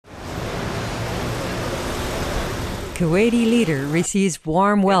Kuwaiti leader receives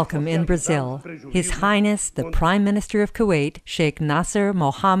warm welcome in Brazil. His Highness, the Prime Minister of Kuwait, Sheikh Nasser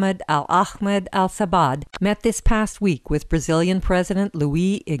Mohammed Al-Ahmed Al-Sabah, met this past week with Brazilian President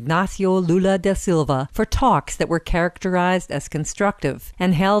Luiz Inácio Lula da Silva for talks that were characterized as constructive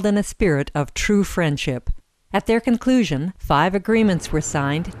and held in a spirit of true friendship. At their conclusion, 5 agreements were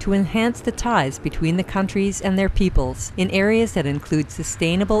signed to enhance the ties between the countries and their peoples in areas that include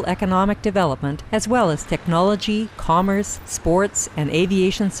sustainable economic development as well as technology, commerce, sports, and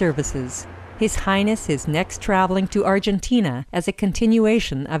aviation services. His Highness is next traveling to Argentina as a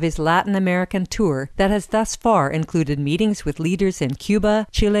continuation of his Latin American tour that has thus far included meetings with leaders in Cuba,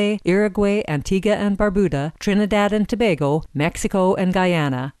 Chile, Uruguay, Antigua and Barbuda, Trinidad and Tobago, Mexico, and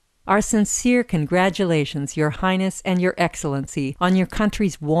Guyana. Our sincere congratulations, Your Highness and Your Excellency, on your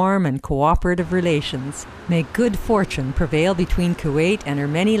country's warm and cooperative relations. May good fortune prevail between Kuwait and her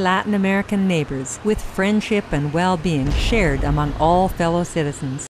many Latin American neighbors, with friendship and well-being shared among all fellow citizens.